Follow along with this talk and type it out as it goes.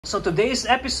So today's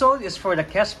episode is for the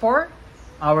Kespor,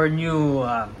 our new,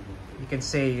 you can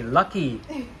say, lucky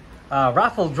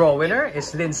raffle draw winner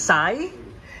is Lindsay.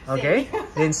 Okay,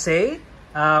 Lindsay.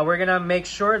 We're gonna make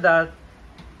sure that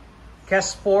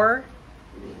Kespor,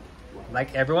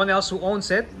 like everyone else who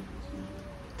owns it,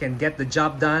 can get the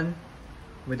job done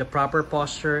with the proper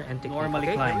posture and technique.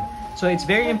 Normally climb. So it's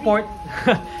very important.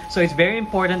 So it's very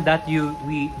important that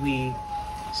we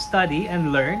study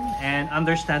and learn and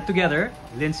understand together,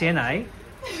 Lindsay and I.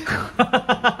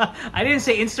 I didn't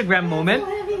say Instagram moment.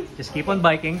 Just keep on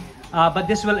biking. But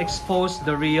this will expose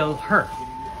the real her.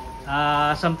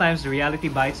 Sometimes the reality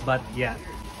bites, but yeah.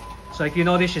 So if you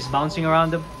notice, she's bouncing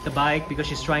around the bike because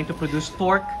she's trying to produce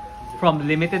torque from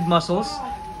limited muscles.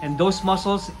 And those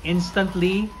muscles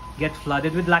instantly get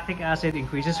flooded with lactic acid,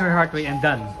 increases her heart rate, and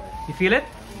done. You feel it?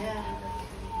 Yeah.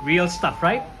 Real stuff,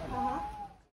 right?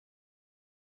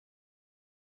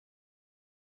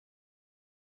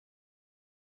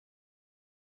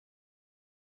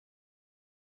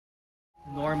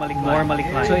 Normally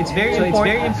climb. So it's very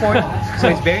important. So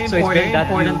it's very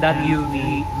important that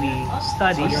we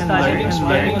study and learn,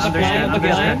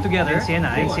 understand together. Lindsay and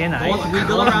I. Don't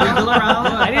wiggle around.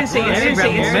 I didn't say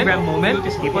Instagram moment.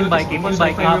 Just keep on biking. But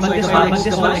this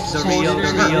will expose the real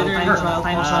her.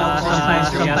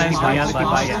 Sometimes reality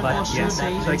bites, but yes.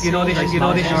 So if you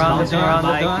notice around the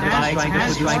bike,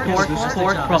 trying to produce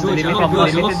torque from limited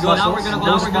muscles,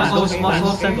 those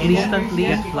muscles instantly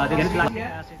get flooded with lactic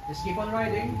acid. Just keep on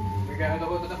riding. We're gonna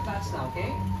go to the flats now,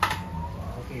 okay?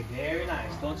 Okay, very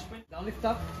nice. Don't sprint. Down, lift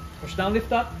up. Push down,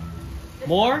 lift up.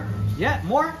 More. Yeah,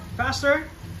 more. Faster.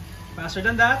 Faster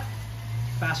than that.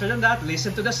 Faster than that.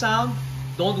 Listen to the sound.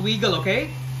 Don't wiggle, okay?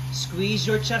 Squeeze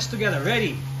your chest together.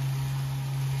 Ready?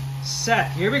 Set.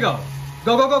 Here we go.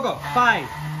 Go, go, go, go. 5,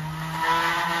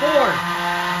 4,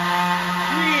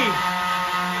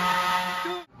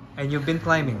 3, 2. And you've been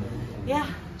climbing. Yeah.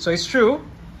 So it's true.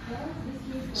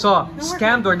 So,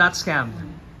 scammed or not scammed?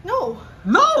 No.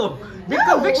 No! Big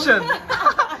conviction!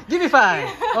 Give me 5!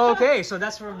 Okay, so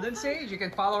that's from Lindsay. You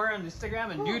can follow her on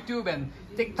Instagram and YouTube and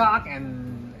TikTok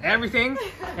and everything.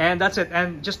 And that's it.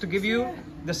 And just to give you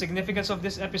the significance of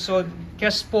this episode,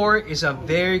 Kespor is a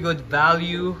very good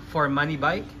value for money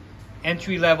bike.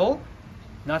 Entry level.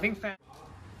 Nothing fancy.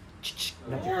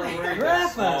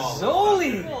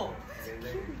 Zoli! Oh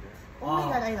my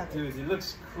god, I love it. Dude, it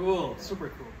looks cool. Super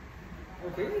cool.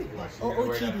 Okay.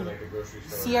 OOTD.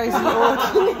 CRZ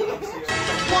OOTD.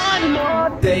 One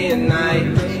more day and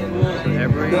night.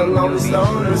 The longest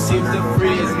owner seems to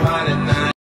free his mind at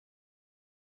night.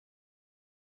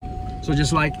 So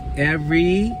just like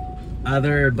every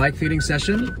other bike fitting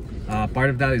session,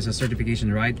 part of that is a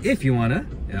certification ride if you wanna.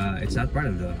 It's not part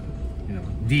of the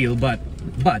deal, but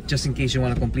just in case you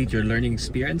want to complete your learning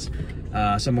experience,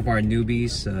 some of our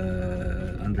newbies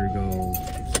undergo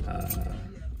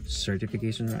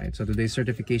certification ride. So today's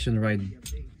certification ride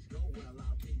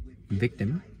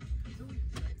victim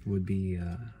would be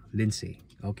Lindsay.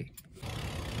 Okay.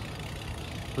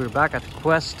 We're back at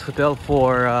Quest Hotel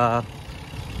for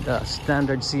the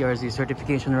standard CRZ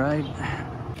certification ride.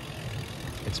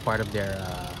 It's part of their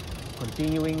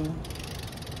continuing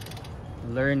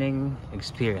learning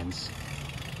experience.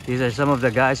 These are some of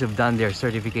the guys who've done their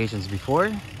certifications before.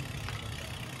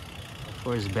 Of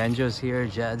course, Benjo's here,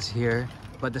 Jad's here.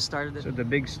 But the start of the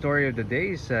big story of the day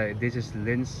is this is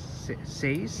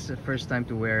Lindsay's first time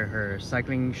to wear her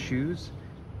cycling shoes.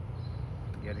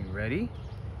 Getting ready.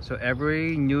 So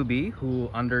every newbie who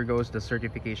undergoes the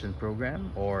certification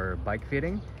program or bike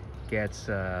fitting gets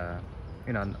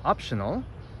an optional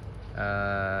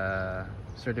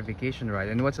certification ride.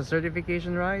 And what's a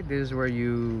certification ride? This is where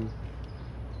you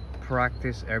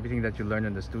practice everything that you learn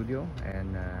in the studio.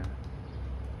 And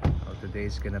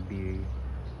today's gonna be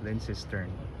Lindsay's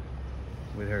turn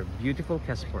with her beautiful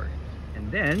Kespor.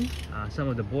 And then some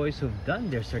of the boys who've done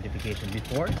their certification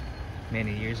before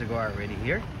many years ago are already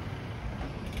here.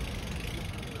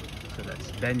 So that's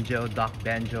Benjo, Doc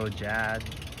Benjo, Jad,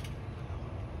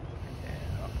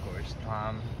 and of course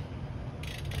Tom,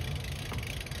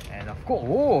 and of course,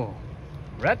 oh,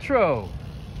 Retro.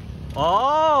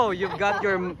 Oh, you've got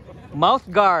your mouth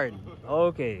guard.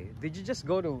 Okay, did you just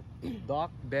go to Doc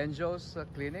Benjo's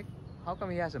clinic? How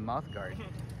come he has a mouth guard?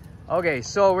 Okay,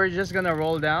 so we're just gonna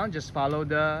roll down. Just follow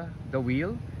the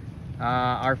wheel.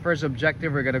 Our first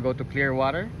objective, we're gonna go to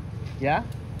Clearwater. Yeah,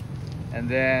 and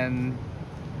then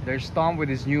there's Tom with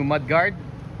his new mouth guard.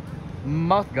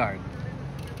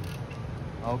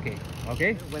 Okay,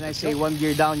 okay. When I say 1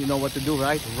 gear down, you know what to do,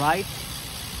 right? Right,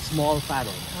 small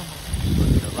paddle.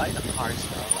 Right, a hard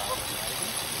style.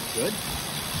 Good.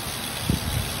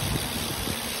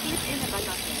 He's in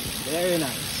Very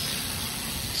nice.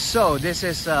 So this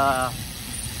is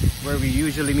where we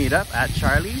usually meet up at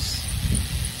Charlie's.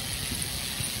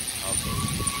 Okay.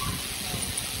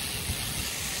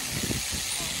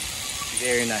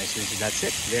 Very nice, Lindsay. That's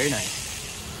it. Very nice.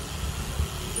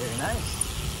 Very nice.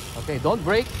 Okay, don't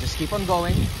brake. Just keep on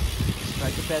going. Just try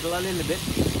to pedal a little bit.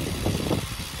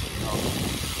 Okay.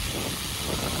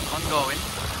 Keep on going.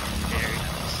 Very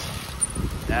nice.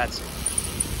 That's it.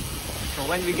 So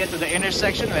when we get to the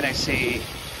intersection, when I say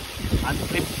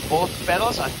unclip both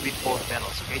pedals, unclip both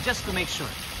pedals. Okay, just to make sure.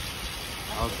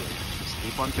 Okay, just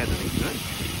keep on pedaling. Good.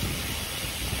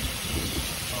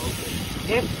 Okay.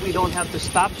 If we don't have to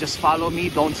stop, just follow me.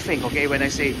 Don't think. Okay, when I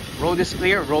say road is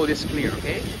clear,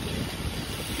 okay?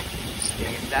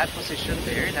 Stay in that position.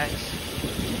 Very nice.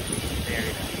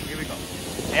 Very nice. Here we go.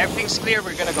 Everything's clear,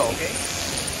 we're gonna go, okay?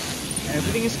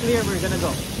 Everything is clear, we're gonna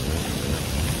go.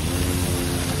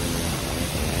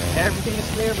 Everything is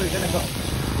clear, we're gonna go.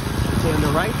 Okay, on the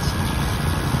right.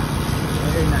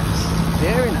 Very nice.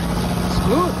 Very nice.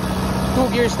 Smooth. 2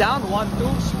 gears down, 1,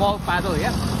 2, small paddle,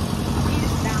 yeah.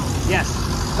 Gears down. Yes.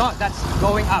 No, that's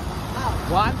going up.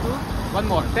 Oh. 1, 2, one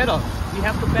more. Pedal. You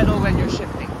have to pedal when you're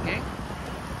shifting, okay?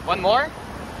 One more.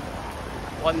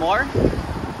 One more.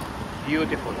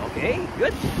 Beautiful. Okay,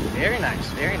 good. Very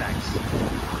nice. Very nice.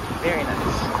 Very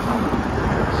nice.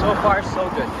 So far, so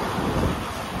good.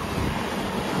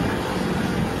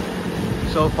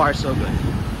 So far, so good.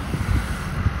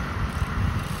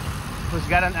 Who's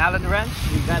got an Allen wrench?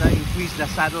 We gotta increase the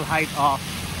saddle height of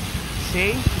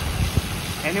say.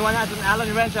 Anyone has an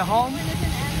Allen wrench at home? When is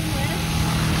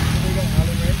an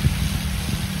Allen wrench?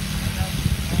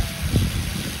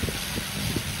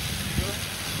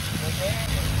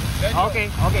 Okay,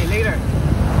 okay, later.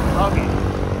 Okay.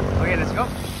 Okay, let's go.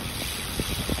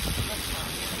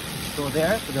 Go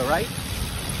there to the right.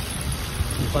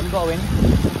 Keep on going.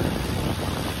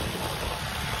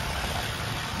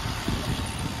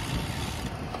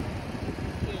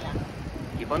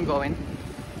 Keep on going.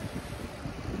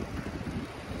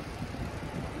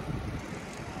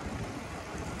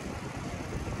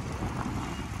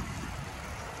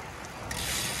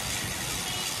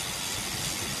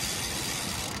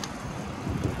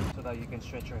 So that you can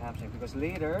stretch your hamstring, because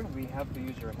later we have to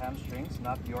use your hamstrings,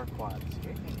 not your quads.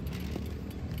 Okay?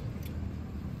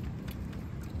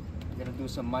 We're gonna do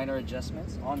some minor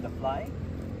adjustments on the fly.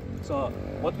 So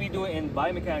what we do in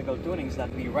biomechanical tuning is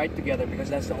that we ride together, because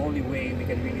that's the only way we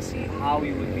can really see how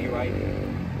you would be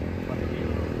riding on the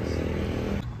real roads.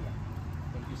 Yeah.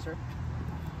 Thank you, sir.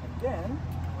 And then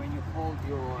when you hold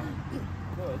your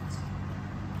goods,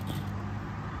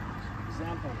 for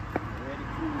example, you're already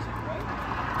cruising, right?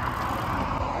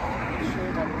 Make sure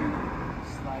that you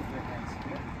slide your hands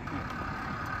here.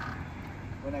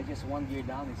 When I just 1 gear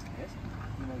down is this,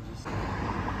 you know, just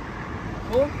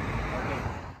cool. Okay.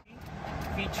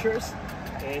 Features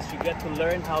is you get to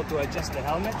learn how to adjust the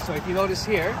helmet. So if you notice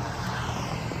here,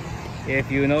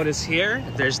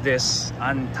 there's this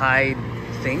untied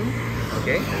thing.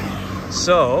 Okay,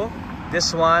 so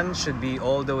this one should be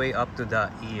all the way up to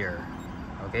the ear.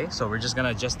 Okay, so we're just gonna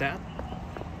adjust that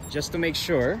just to make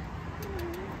sure.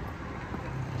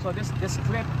 So this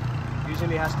clip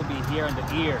usually has to be here on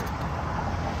the ear.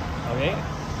 Okay.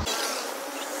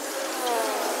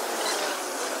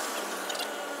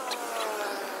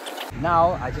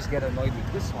 Now I just get annoyed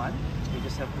with this one. We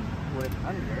just have to put it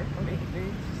under. Okay.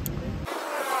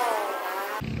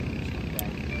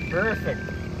 Perfect.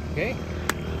 Okay.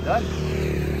 Done.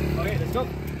 Okay, let's go.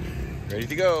 Ready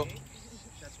to go. Okay.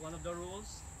 That's one of the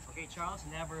rules. Okay, Charles,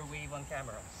 never wave on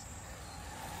cameras.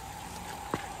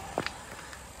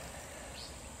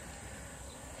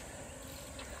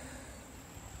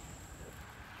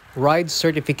 Ride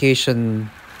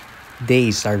certification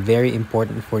days are very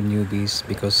important for newbies,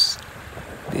 because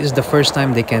this is the first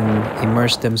time they can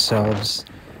immerse themselves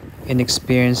in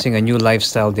experiencing a new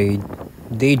lifestyle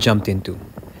they jumped into.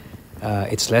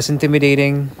 It's less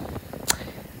intimidating.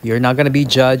 You're not going to be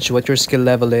judged what your skill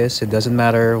level is. It doesn't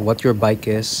matter what your bike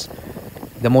is.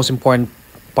 The most important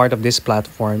part of this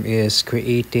platform is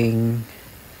creating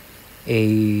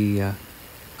an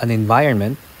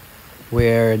environment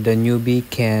where the newbie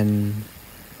can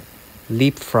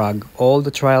leapfrog all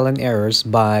the trial and errors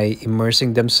by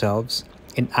immersing themselves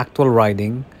in actual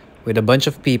riding with a bunch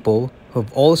of people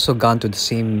who've also gone to the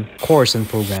same course and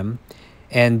program,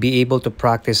 and be able to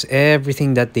practice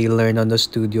everything that they learned on the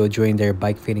studio during their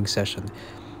bike fitting session.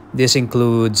 This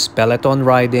includes peloton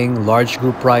riding, large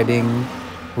group riding,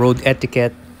 road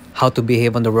etiquette, how to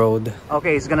behave on the road.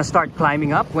 Okay, it's gonna start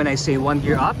climbing up when I say 1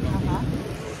 gear up.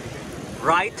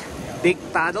 Right, big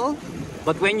paddle.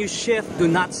 But when you shift, do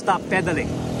not stop pedaling.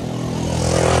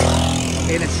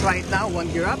 Okay, let's try it now.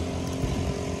 1 gear up.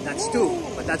 That's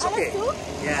 2, but that's okay.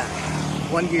 Yeah.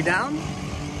 1 gear down.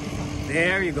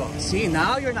 There you go. See,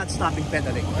 now you're not stopping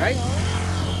pedaling, right?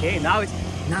 Okay, now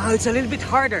it's a little bit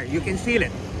harder. You can feel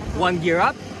it. 1 gear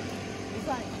up.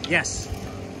 Yes.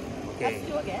 Okay.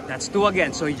 That's 2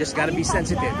 again. So you just gotta be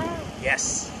sensitive.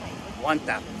 Yes. 1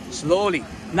 tap. Slowly.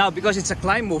 Now, because it's a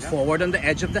climb, move forward on the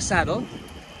edge of the saddle.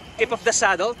 Tip of the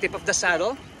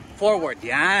saddle. Forward.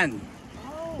 Yan.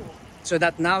 So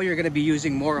that now you're gonna be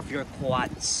using more of your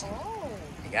quads.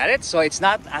 You got it? So it's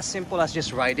not as simple as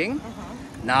just riding.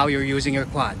 Now you're using your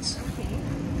quads.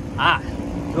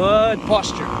 Good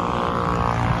posture.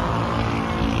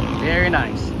 Very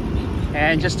nice.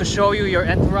 And just to show you your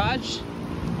entourage,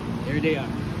 here they are.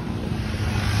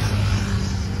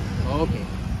 Okay.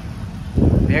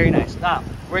 Very nice. Now,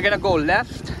 we're gonna go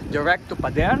left, direct to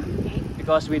Pader,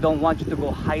 because we don't want you to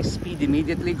go high speed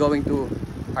immediately going to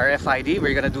our FID.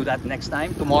 We're gonna do that next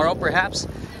time, tomorrow perhaps.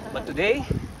 But today,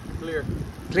 Clear.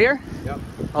 Clear? Yep.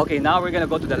 Okay, now we're gonna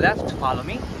go to the left. Follow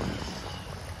me.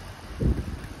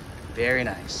 Very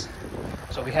nice.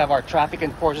 So we have our traffic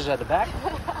enforcers at the back.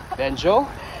 Benjo,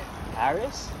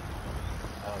 Harris.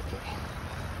 Okay.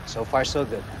 So far, so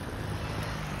good.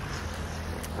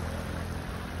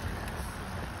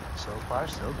 So far,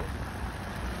 so good.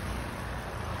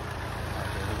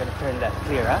 Okay, we're gonna turn left.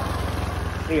 Clear,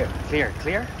 huh? Clear, clear,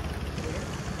 clear.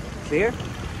 Clear.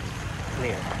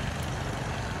 Clear.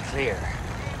 Clear.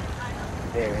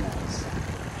 Very nice.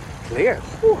 Clear.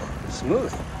 Whew.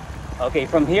 Smooth. Okay,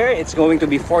 from here it's going to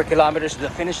be 4 kilometers to the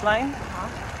finish line.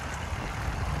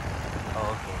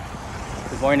 Okay.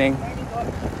 Good morning.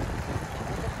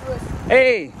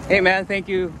 Hey, hey man, thank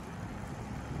you.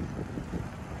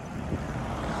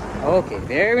 Okay,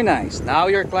 very nice. Now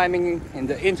you're climbing in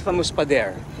the infamous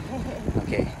Pader.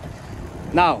 Okay.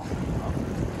 Now,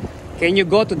 can you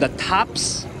go to the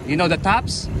tops? You know the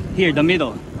tops? Here, the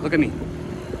middle. Look at me.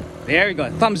 There you go.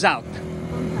 Thumbs out.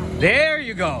 There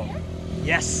you go.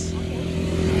 Yes.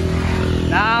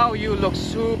 Now you look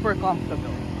super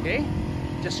comfortable. Okay?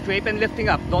 Just scrape and lifting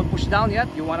up. Don't push down yet.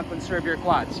 You want to conserve your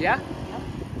quads. Yeah?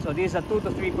 So these are 2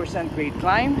 to 3% grade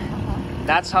climb.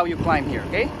 That's how you climb here.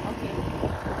 Okay?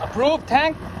 Approved,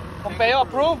 Tank? Pompeo,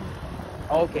 approved?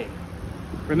 Okay.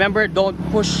 Remember, don't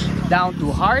push down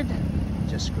too hard.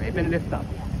 Just scrape and lift up.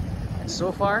 And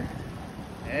so far,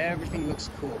 everything looks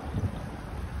cool.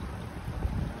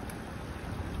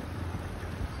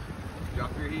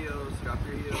 Drop your heels, drop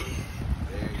your heels.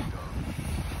 There you go.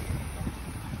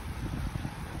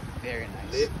 Very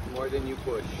nice. Lift more than you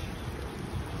push.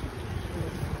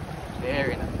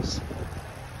 Very nice.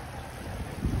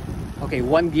 Okay,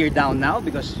 1 gear down now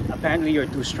because apparently you're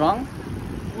too strong.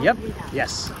 Yep.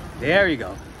 Yes. There you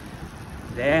go.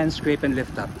 Then scrape and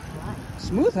lift up.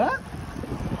 Smooth, huh?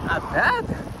 Not bad.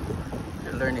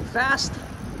 You're learning fast.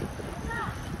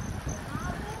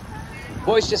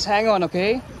 Boys, just hang on,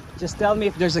 okay? Just tell me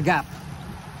if there's a gap.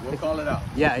 We'll call it out.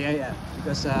 Yeah.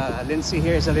 Because Lindsay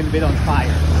here is a little bit on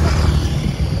fire.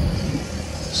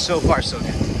 So far, so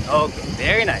good. Okay,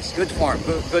 very nice. Good form.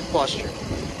 Good posture.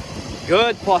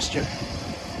 Good posture.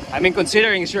 I mean,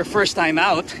 considering it's your first time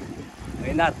out, I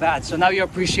mean, not bad. So now you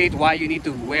appreciate why you need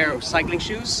to wear cycling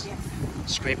shoes.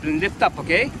 Scrape and lift up,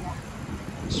 okay?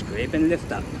 Scrape and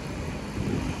lift up.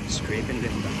 Scrape and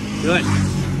lift up. Good.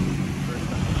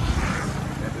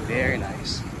 Very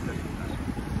nice.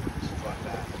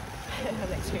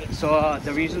 So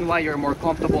the reason why you're more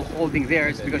comfortable holding there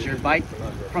is because your bike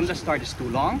from the start is too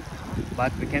long,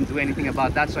 but we can't do anything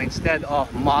about that. So instead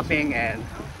of mopping and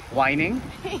whining,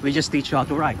 we just teach you how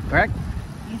to ride, correct?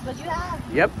 Use what you have.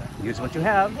 Yep, use what you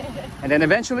have. And then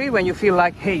eventually when you feel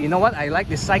like, hey, you know what, I like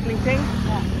this cycling thing,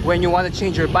 when you want to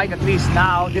change your bike, at least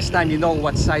now, this time you know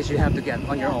what size you have to get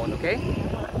on your own, okay?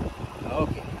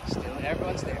 Okay, still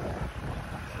everyone's there.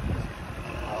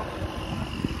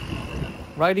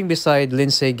 Riding beside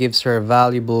Lindsay gives her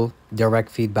valuable direct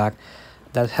feedback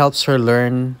that helps her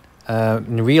learn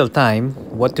in real time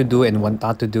what to do and what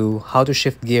not to do, how to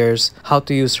shift gears, how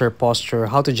to use her posture,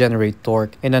 how to generate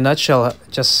torque. In a nutshell,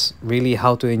 just really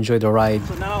how to enjoy the ride.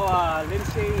 So now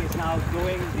Lindsay is now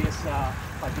doing this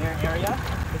Pader area.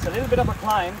 It's a little bit of a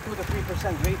climb, 2 to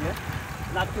 3% gradient,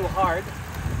 not too hard,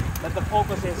 but the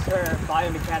focus is her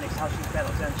biomechanics, how she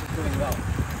pedals, and she's doing well.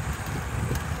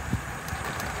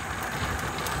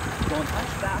 Don't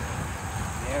touch back.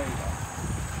 There you go.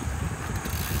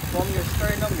 From your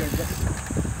sternum, you're just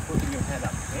putting your head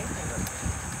up, okay?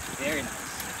 Very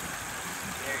nice.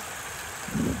 Very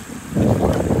good.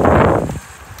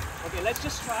 Okay, let's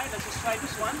just try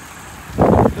this one.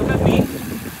 Look at me.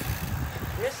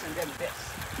 this and then this.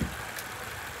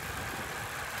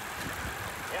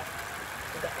 Yeah.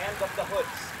 To the end of the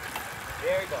hoods.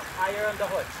 There you go. Higher on the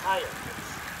hoods. Higher.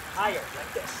 Higher,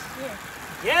 like this. Here.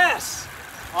 Yes!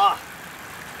 Ah,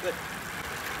 good.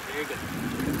 Very good.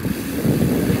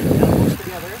 Elbows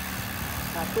together.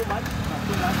 Not too much. Not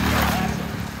too much. That's it.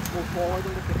 Move forward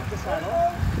in the tip of the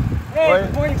saddle. Hey,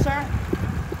 good morning, sir.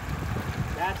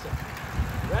 That's it.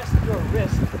 Rest your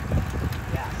wrist.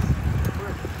 Yes.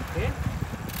 Perfect. Okay?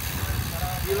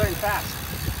 You learn fast.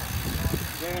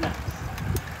 Very nice.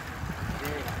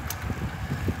 Very nice.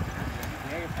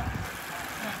 Very fast.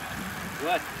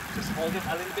 Good. Just hold it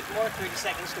a little bit more. 30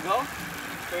 seconds to go.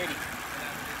 30.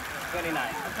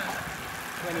 29.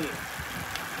 28.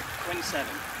 27.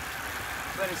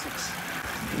 26.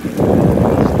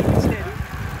 Steady.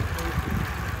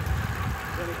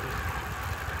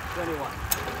 21,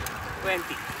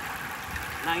 20,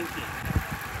 19,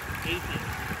 18,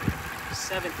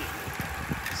 17,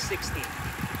 16,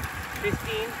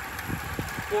 15,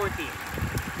 14,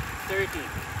 13,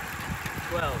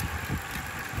 12,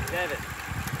 11,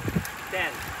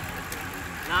 10,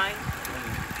 9,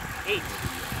 8,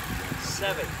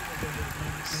 7,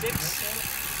 6,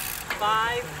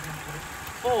 5,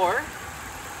 4,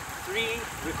 3,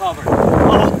 recover.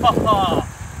 Oh,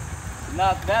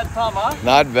 not bad, Tom, huh?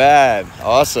 Not bad.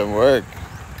 Awesome work.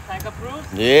 Tank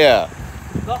approved? Yeah.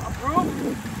 Dog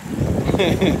approved?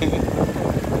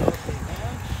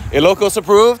 Ilocos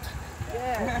approved?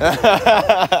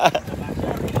 Yeah.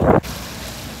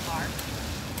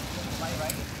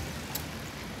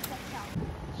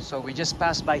 So we just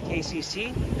passed by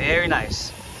KCC. Very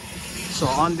nice. So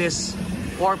on this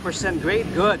 4%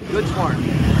 grade, good form.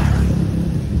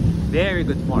 Very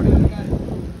good form.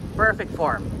 Perfect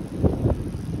form.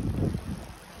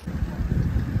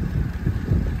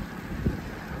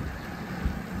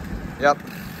 Yep.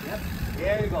 Yep.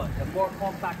 There you go. The more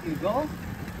compact you go,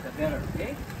 the better.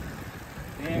 Okay.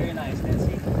 Very nice,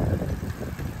 Lindsay.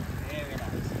 Very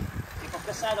nice. Tip of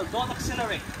the saddle. Don't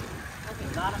accelerate. Okay.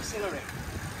 Not accelerate.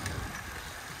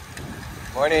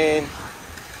 Morning.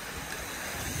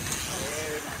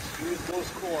 Very nice. Use those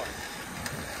core.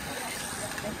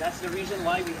 That's the reason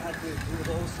why we had to do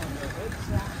those on the hoods.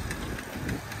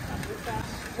 Not too fast.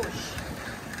 Push.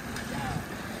 Down.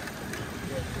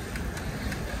 Good.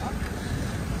 Up.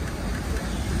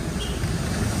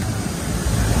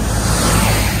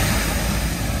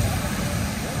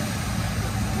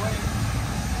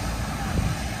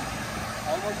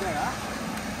 Almost there, huh?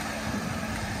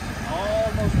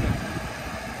 Almost there.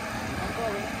 Keep on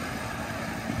going.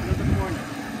 To the corner.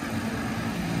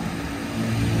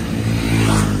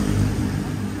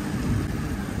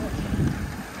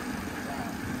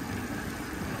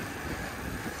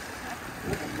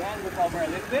 Then recover a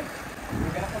little bit.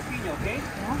 We're gonna continue, okay?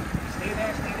 Yeah. Stay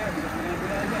there, because we're gonna do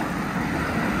that again.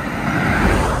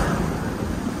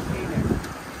 Stay there.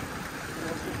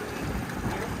 Close to me.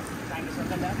 Here. Thank you,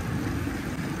 the left.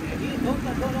 Steady. Don't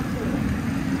let go of the left.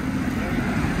 There you go.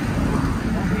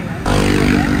 Okay, I'm going to go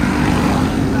left.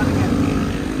 Stop again.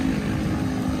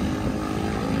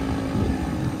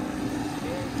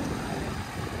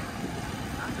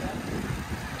 Not bad.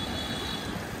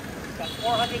 Got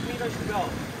 400 meters to go.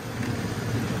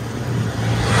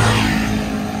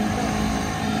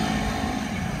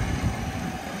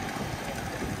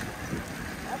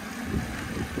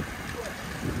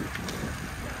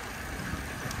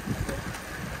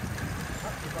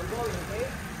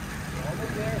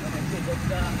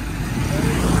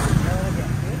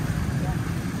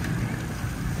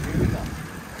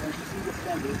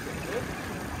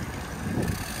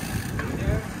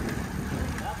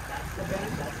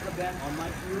 On my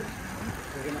cue,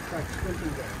 we're gonna start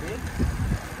sprinting there, okay?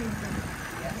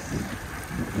 Yes.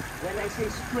 When I say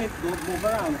sprint, don't move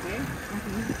around, okay?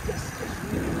 Just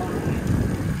really lock in.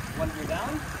 One gear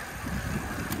down.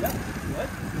 Yep, good.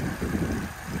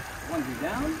 One gear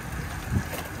down.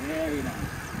 Very nice.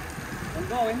 I'm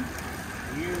going.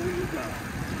 Here we go.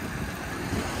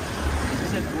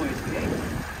 This is boys, okay?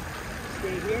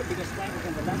 Stay here because tank is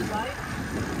on the left side.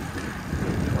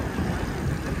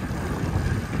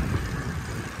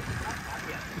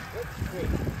 Straight.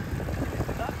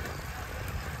 Lift up.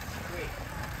 Straight.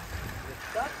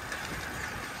 Lift up.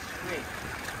 Straight.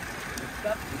 Lift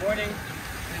up. Good morning.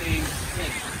 Sitting.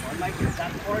 Straight. On my cue.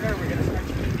 That order, we're gonna start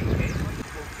sprinting, okay? Go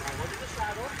forward to the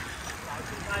saddle.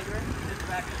 Bouncing tiger. Then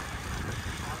dragon.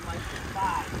 On my cue.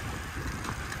 5,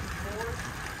 4, 3,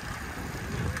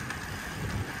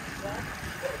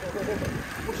 2, 1.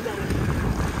 Push down.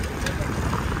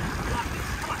 Lock this.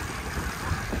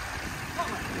 Come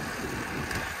on. Come on.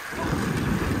 All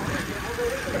right, you're all the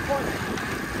way to the corner.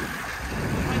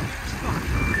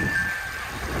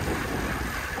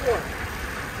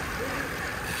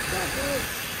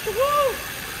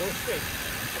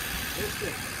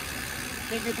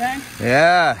 Take your time.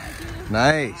 Yeah.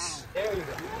 Nice. There you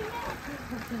go.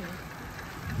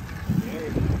 There you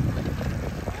go.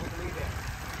 All the way there.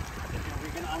 And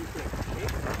we're gonna unclip, okay?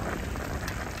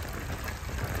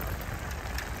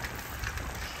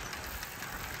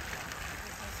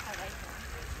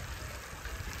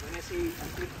 When I say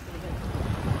unclip,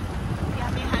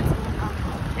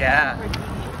 yeah.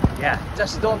 Yeah.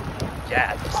 Just don't.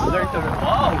 Yeah. Just learn to.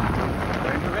 Oh.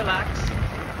 Learn to relax.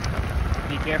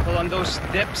 Be careful on those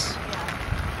dips.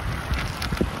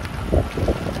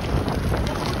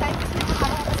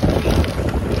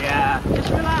 Yeah, just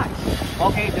relax.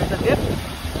 Okay, there's a dip.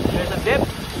 There's a dip.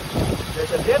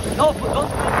 There's a dip. No,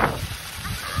 don't.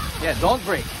 Yeah, don't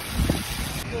break.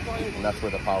 And that's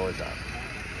where the power's at.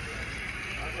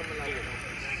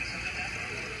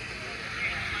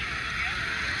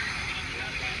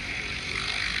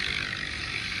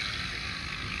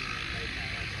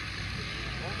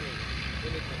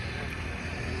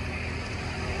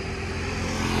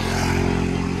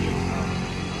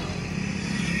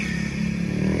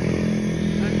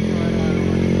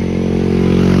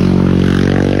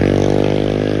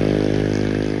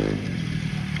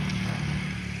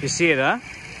 You see it, huh?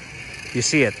 You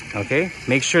see it, okay?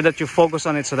 Make sure that you focus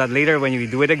on it so that later when you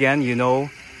do it again, you know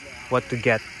what to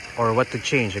get or what to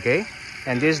change, okay?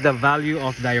 And this is the value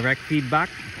of direct feedback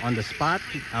on the spot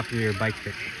after your bike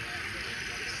fit.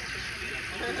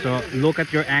 So look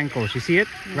at your ankles. You see it,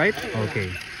 right?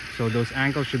 Okay. So those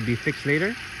ankles should be fixed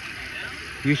later.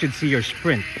 You should see your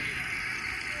sprint.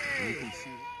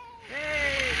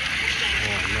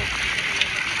 Oh, look.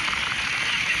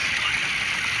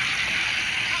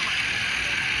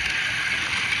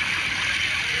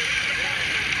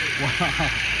 Wow,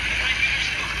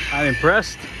 I'm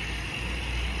impressed.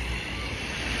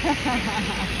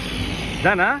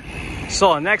 Done, huh?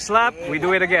 So next lap, we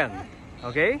do it again.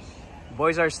 Okay?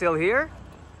 Boys are still here.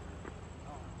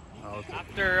 Okay.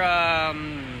 After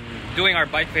doing our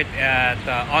bike fit at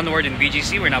Onward in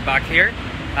BGC, we're now back here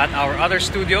at our other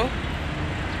studio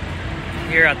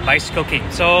here at Bicycle King.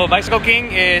 So Bicycle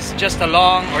King is just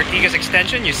along Ortigas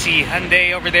extension. You see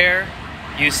Hyundai over there.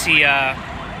 You see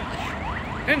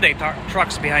Hyundai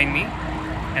trucks behind me,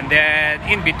 and then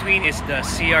in between is the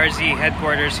CRZ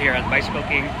headquarters here at Bicycle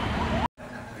King.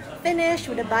 Finish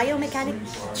with a biomechanic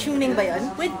tuning ba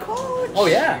yun? With coach. Oh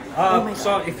yeah. my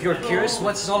So if you're curious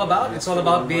what it's all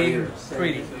about being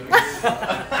pretty.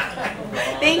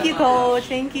 Thank you, coach.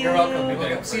 Thank you. You're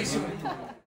welcome. See you soon.